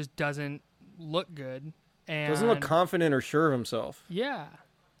it just doesn't look good. And doesn't look confident or sure of himself. Yeah.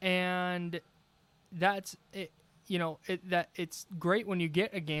 And that's it. It's great when you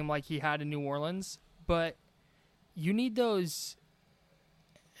get a game like he had in New Orleans, but you need those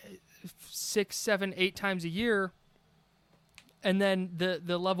 6, 7, 8 times a year. And then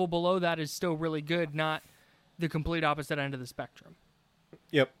the level below that is still really good, not the complete opposite end of the spectrum.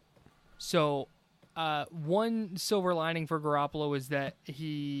 Yep. So one silver lining for Garoppolo is that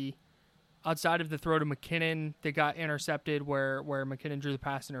he, outside of the throw to McKinnon that got intercepted where McKinnon drew the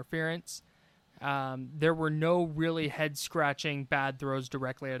pass interference, there were no really head-scratching bad throws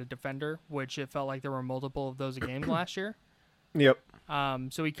directly at a defender, which it felt like there were multiple of those a game last year. Yep.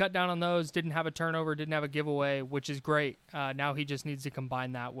 So he cut down on those, didn't have a turnover, didn't have a giveaway, which is great. Now he just needs to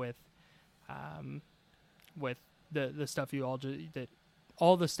combine that with the stuff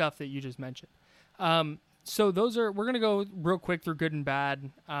all the stuff that you just mentioned. So we're going to go real quick through good and bad.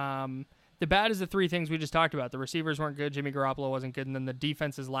 The bad is the 3 things we just talked about. The receivers weren't good, Jimmy Garoppolo wasn't good, and then the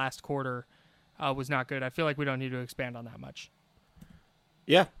defense's last quarter was not good. I feel like we don't need to expand on that much.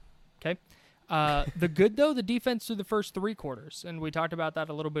 Yeah. Okay. The good, though, the defense through the first 3 quarters. And we talked about that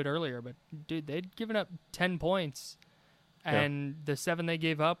a little bit earlier. But, dude, they'd given up 10 points. And the 7 they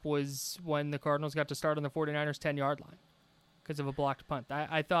gave up was when the Cardinals got to start on the 49ers' 10-yard line because of a blocked punt.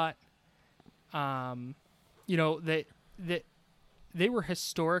 I thought, they were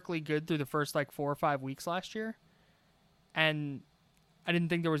historically good through the first, 4 or 5 weeks last year. And I didn't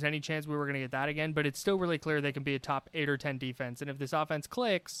think there was any chance we were going to get that again. But it's still really clear they can be a top 8 or 10 defense. And if this offense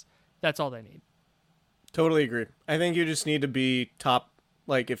clicks, that's all they need. Totally agree. I think you just need to be top,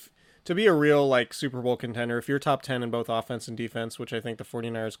 to be a real, Super Bowl contender, if you're top 10 in both offense and defense, which I think the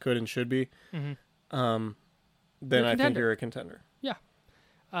 49ers could and should be, then I think you're a contender. Yeah.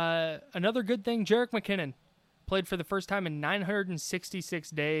 Another good thing, Jerick McKinnon played for the first time in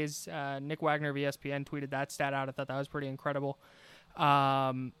 966 days. Nick Wagner of ESPN tweeted that stat out. I thought that was pretty incredible. He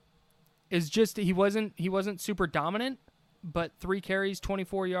wasn't super dominant, but 3 carries,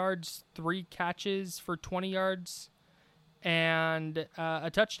 24 yards, 3 catches for 20 yards, and a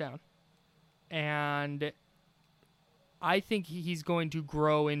touchdown. And I think he's going to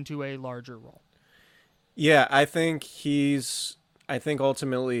grow into a larger role. Yeah, I think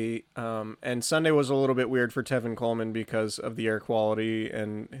ultimately, and Sunday was a little bit weird for Tevin Coleman because of the air quality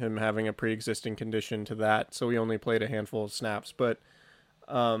and him having a pre-existing condition to that, so he only played a handful of snaps. But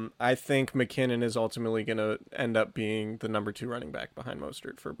I think McKinnon is ultimately going to end up being the number 2 running back behind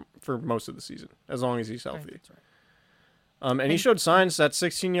Mostert for most of the season, as long as he's healthy. That's right. And he showed signs that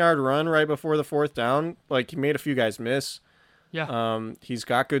 16-yard run right before the 4th down. He made a few guys miss. Yeah. He's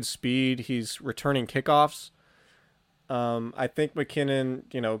got good speed. He's returning kickoffs. I think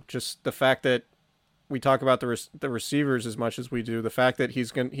McKinnon, just the fact that we talk about the receivers as much as we do, the fact that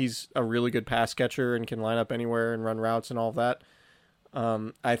he's a really good pass catcher and can line up anywhere and run routes and all of that.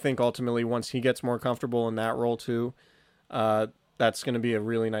 I think ultimately once he gets more comfortable in that role too, that's going to be a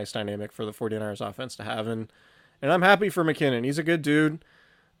really nice dynamic for the 49ers offense to have. And I'm happy for McKinnon. He's a good dude.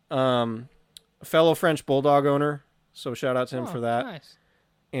 Fellow French Bulldog owner. So shout out to him for that. Nice.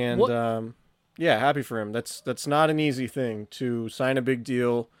 And happy for him. That's not an easy thing to sign a big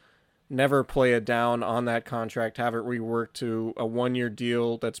deal, never play it down on that contract, have it reworked to a 1-year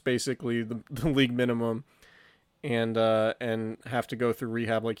deal that's basically the league minimum, and have to go through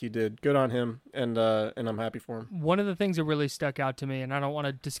rehab like he did. Good on him, and I'm happy for him. One of the things that really stuck out to me, and I don't want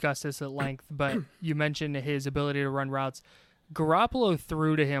to discuss this at length, but you mentioned his ability to run routes. Garoppolo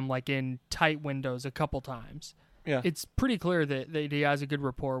threw to him in tight windows a couple times. Yeah, it's pretty clear that he has a good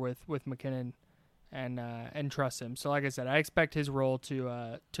rapport with McKinnon, and trusts him. So, like I said, I expect his role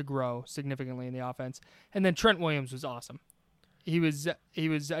to grow significantly in the offense. And then Trent Williams was awesome. He was.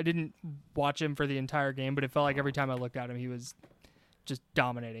 I didn't watch him for the entire game, but it felt like every time I looked at him, he was just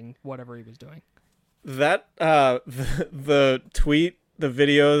dominating whatever he was doing. That the tweet, the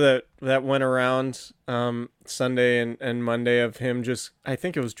video that went around Sunday and Monday of him just, I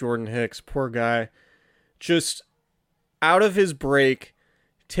think it was Jordan Hicks, poor guy, just out of his break,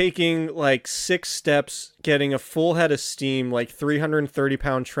 taking 6 steps, getting a full head of steam,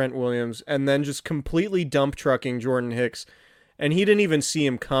 330-pound Trent Williams, and then just completely dump trucking Jordan Hicks, and he didn't even see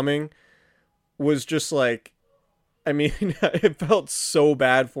him coming, was just it felt so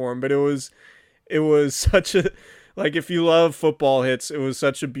bad for him, but it was such a, if you love football hits, it was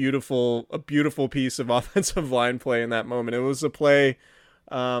such a beautiful piece of offensive line play in that moment. It was a play,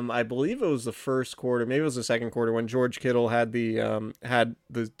 I believe it was the first quarter, maybe it was the second quarter, when George Kittle had the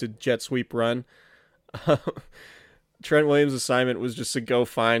jet sweep run. Trent Williams' assignment was just to go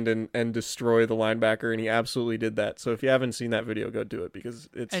find and destroy the linebacker, and he absolutely did that. So if you haven't seen that video, go do it, because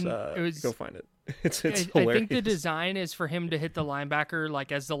go find it. It's hilarious. I think the design is for him to hit the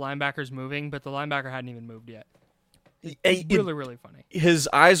linebacker as the linebacker's moving, but the linebacker hadn't even moved yet. Really funny. His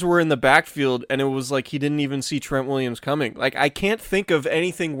eyes were in the backfield, and it was he didn't even see Trent Williams coming. I can't think of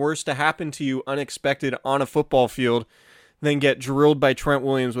anything worse to happen to you unexpected on a football field than get drilled by Trent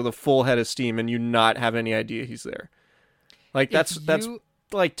Williams with a full head of steam and you not have any idea he's there. That's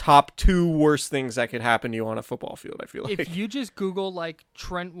top 2 worst things that could happen to you on a football field, I feel like. If you just Google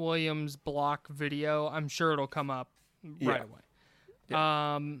Trent Williams block video, I'm sure it'll come up right away.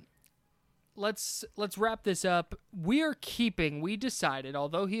 Yeah. Let's wrap this up. We decided,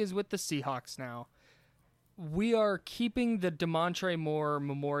 although he is with the Seahawks now, we are keeping the Demontre Moore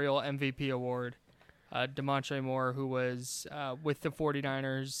Memorial MVP Award. Demontre Moore, who was with the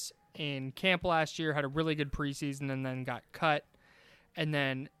 49ers in camp last year, had a really good preseason and then got cut, and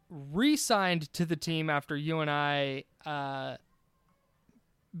then re-signed to the team after you and I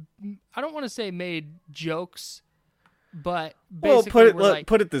don't want to say made jokes, but basically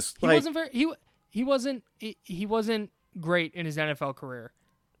put it this, he wasn't very he wasn't great in his NFL career.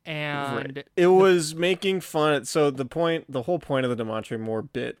 And it was making fun. So the whole point of the Damontre Moore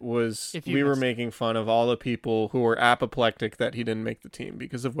bit was we were making fun of all the people who were apoplectic that he didn't make the team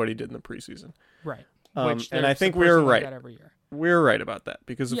because of what he did in the preseason. Right. And I think we were right. We were right about that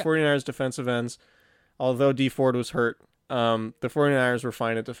because the 49ers defensive ends, although D Ford was hurt, the 49ers were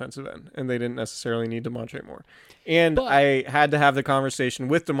fine at defensive end, and they didn't necessarily need Damontre Moore. And I had to have the conversation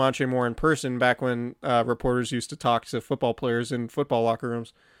with Damontre Moore in person back when reporters used to talk to football players in football locker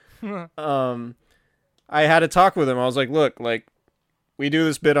rooms. I had to talk with him. I was like, look, like, we do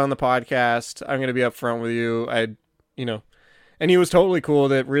this bit on the podcast. I'm going to be upfront with you. And he was totally cool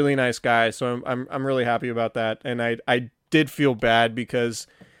with it. Really nice guy. So I'm really happy about that. And I did feel bad because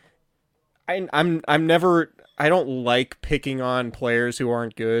I don't like picking on players who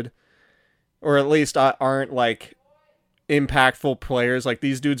aren't good, or at least aren't like impactful players. Like,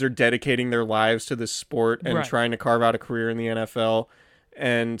 these dudes are dedicating their lives to this sport and trying to carve out a career in the NFL.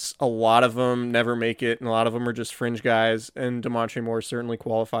 And a lot of them never make it, and a lot of them are just fringe guys, and Damontre Moore certainly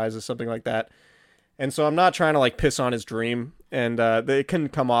qualifies as something like that. And so I'm not trying to like piss on his dream, and it can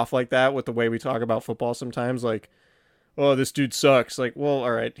come off like that with the way we talk about football sometimes, like, oh, this dude sucks. Like, well,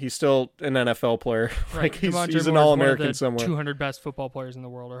 all right, he's still an NFL player. Right. Like, he's an All-American somewhere. 200 best football players in the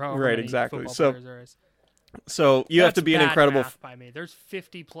world, or however right, many exactly. football players there is. So you have to be an incredible. Math by me. There's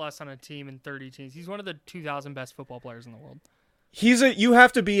 50 plus on a team and 30 teams. He's one of the 2,000 best football players in the world. You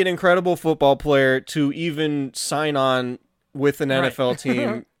have to be an incredible football player to even sign on with an NFL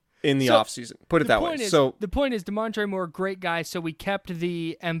team in the offseason. Put it that way. The point is, Damontre Moore, great guy, so we kept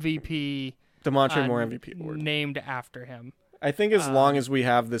the MVP Damontre Moore MVP award named after him. I think as long as we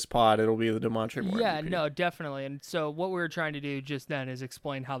have this pod, it'll be the Damontre Moore MVP. No, definitely. And so what we were trying to do just then is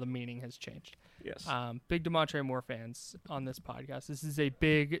explain how the meaning has changed. Yes. Big Damontre Moore fans on this podcast. This is a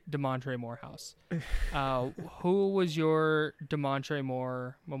big Damontre Moore house. Who was your Damontre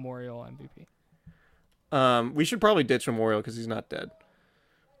Moore Memorial MVP? We should probably ditch Memorial because he's not dead.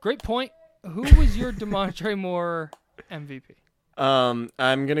 Great point. Who was your Damontre Moore MVP? I'm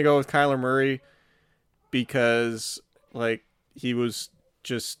gonna go with Kyler Murray because, like, he was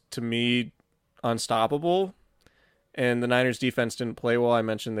just, to me, unstoppable. And the Niners defense didn't play well. I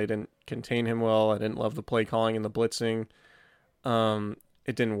mentioned they didn't contain him well. I didn't love the play calling and the blitzing.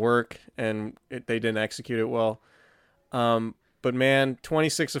 It didn't work, and they didn't execute it well. But man,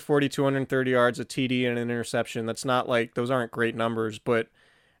 26 of 40, 230 yards, a TD and an interception. That's not like, those aren't great numbers, but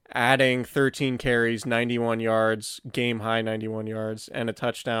adding 13 carries, 91 yards, game high 91 yards, and a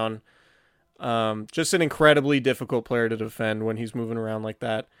touchdown. Just an incredibly difficult player to defend when he's moving around like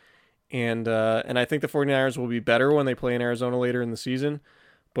that. And I think the 49ers will be better when they play in Arizona later in the season.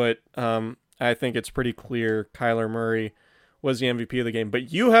 But I think it's pretty clear Kyler Murray was the MVP of the game.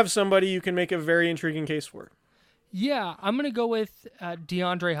 But you have somebody you can make a very intriguing case for. Yeah, I'm going to go with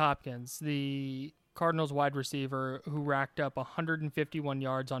DeAndre Hopkins, the Cardinals wide receiver who racked up 151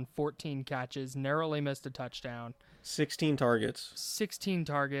 yards on 14 catches, narrowly missed a touchdown. 16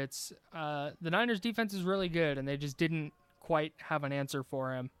 targets. The Niners defense is really good, and they just didn't quite have an answer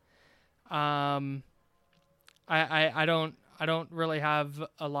for him. I don't really have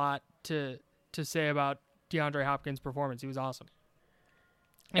a lot to say about DeAndre Hopkins' performance. He was awesome.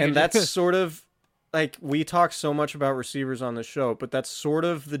 And that's sort of, like, we talk so much about receivers on the show, but that's sort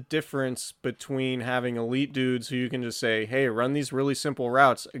of the difference between having elite dudes who you can just say, hey, run these really simple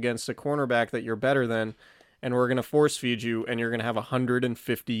routes against a cornerback that you're better than, and we're going to force feed you, and you're going to have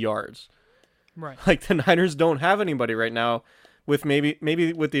 150 yards. Right. Like, the Niners don't have anybody right now, with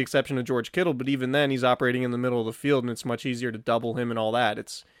maybe with the exception of George Kittle, but even then he's operating in the middle of the field, and it's much easier to double him and all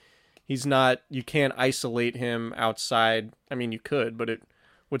that. He's not, you can't isolate him outside. I mean, you could, but it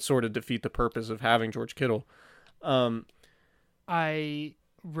would sort of defeat the purpose of having George Kittle. Real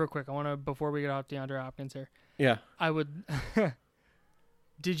quick, I want to, before we get off DeAndre Hopkins here. Yeah. I would,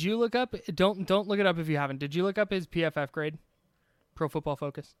 did you look up, don't look it up if you haven't, did you look up his PFF grade? Pro Football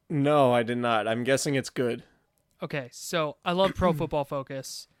Focus? No, I did not. I'm guessing it's good. Okay, so I love Pro Football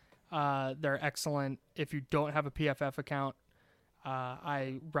Focus. They're excellent. If you don't have a PFF account,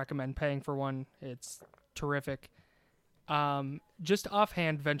 I recommend paying for one. It's terrific. Just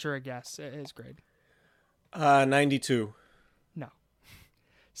offhand, venture a guess. His grade. 92. No.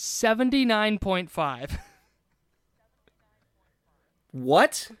 79.5.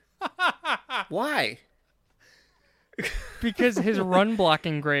 What? Why? Because his run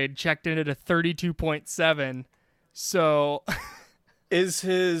blocking grade checked in at a 32.7. So is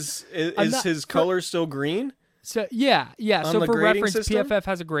his color still green? So yeah. On So the for grading reference, system? PFF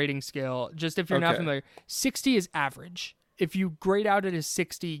has a grading scale. Just if you're not familiar, 60 is average. if you grade out at a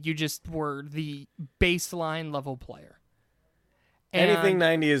 60, you just were the baseline level player. Anything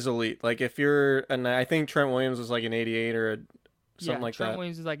 90 is elite. Like if you're, I think Trent Williams was like an 88 or something like Trent that.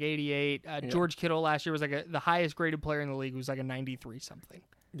 Williams was like 88. George Kittle last year was like the highest graded player in the league was like a 93 something.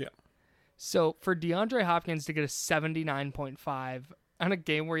 Yeah. So for DeAndre Hopkins to get a 79.5 on a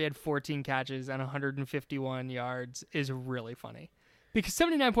game where he had 14 catches and 151 yards is really funny. Because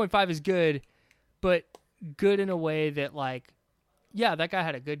 79.5 is good, but good in a way that like, yeah, that guy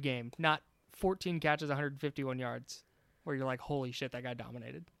had a good game. Not 14 catches, 151 yards. Where you're like, holy shit, that guy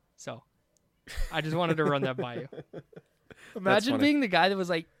dominated. So I just wanted to run that by you. Imagine being the guy that was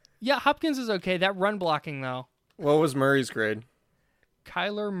like, yeah, Hopkins is okay. That run blocking, though. What was Murray's grade?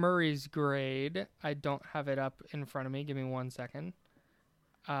 Kyler Murray's grade. I don't have it up in front of me. Give me 1 second.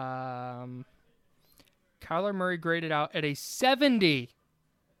 Kyler Murray graded out at a 70.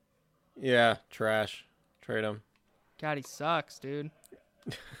 Yeah, trash. Trade him. God, he sucks, dude.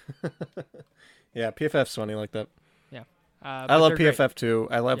 Yeah, PFF's funny like that. Yeah. I love PFF too.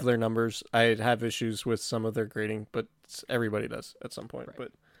 I love their numbers. I have issues with some of their grading, but everybody does at some point. Right.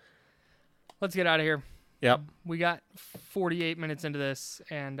 But let's get out of here. Yep. We got 48 minutes into this,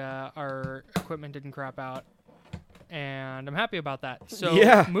 and our equipment didn't crap out, and I'm happy about that.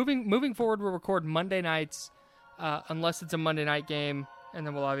 So moving forward, we'll record Monday nights, unless it's a Monday night game, and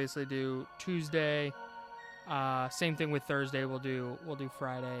then we'll obviously do Tuesday. Same thing with Thursday. We'll do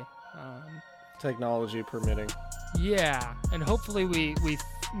Friday. Technology permitting. Yeah, and hopefully we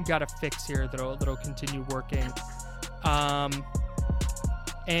got a fix here that'll continue working.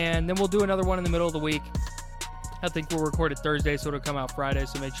 And then we'll do another one in the middle of the week. I think we'll record it Thursday, so it'll come out Friday,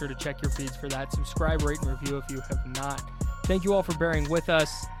 so make sure to check your feeds for that. Subscribe, rate, and review if you have not. Thank you all for bearing with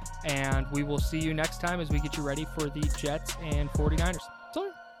us, and we will see you next time as we get you ready for the Jets and 49ers. Sorry.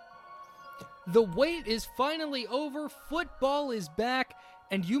 The wait is finally over. Football is back.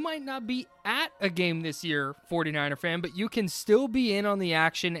 And you might not be at a game this year, 49er fan, but you can still be in on the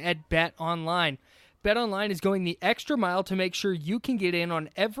action at BetOnline. BetOnline is going the extra mile to make sure you can get in on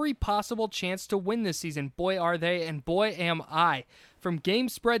every possible chance to win this season. Boy, are they, and boy, am I. From game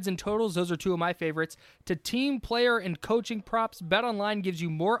spreads and totals, those are two of my favorites, to team, player, and coaching props, BetOnline gives you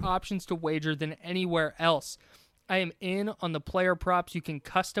more options to wager than anywhere else. I am in on the player props. You can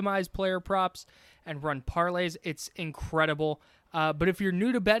customize player props and run parlays. It's incredible. But if you're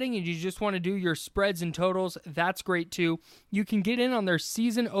new to betting and you just want to do your spreads and totals, that's great too. You can get in on their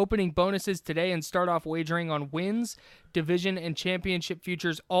season opening bonuses today and start off wagering on wins, division, and championship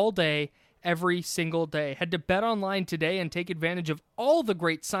futures all day, every single day. Head to BetOnline today and take advantage of all the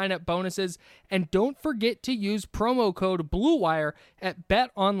great sign-up bonuses. And don't forget to use promo code BLUEWIRE at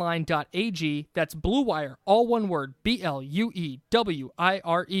betonline.ag. That's BLUEWIRE, all one word, BLUEWIRE.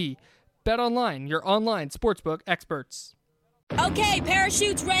 BetOnline, your online sportsbook experts. Okay,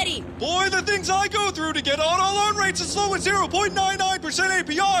 parachutes ready. Boy, the things I go through to get auto loan rates as low as 0.99%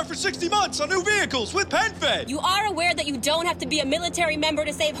 APR for 60 months on new vehicles with PenFed. You are aware that you don't have to be a military member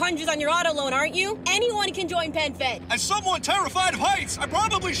to save hundreds on your auto loan, aren't you? Anyone can join PenFed. As someone terrified of heights, I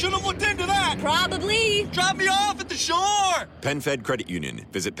probably should have looked into that. Probably. Drop me off at the shore. PenFed Credit Union.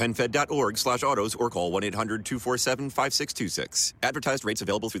 Visit PenFed.org/autos or call 1-800-247-5626. Advertised rates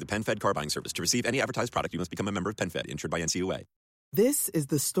available through the PenFed car buying service. To receive any advertised product, you must become a member of PenFed, insured by NCUA. This is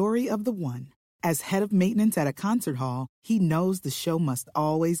the story of the one. As head of maintenance at a concert hall, he knows the show must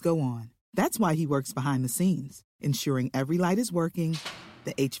always go on. That's why he works behind the scenes, ensuring every light is working,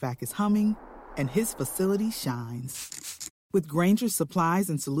 the HVAC is humming, and his facility shines. With Grainger's supplies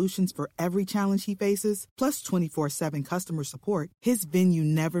and solutions for every challenge he faces, plus 24/7 customer support, his venue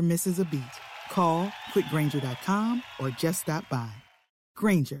never misses a beat. Call quickgrainger.com or just stop by.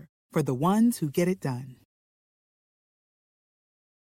 Grainger, for the ones who get it done.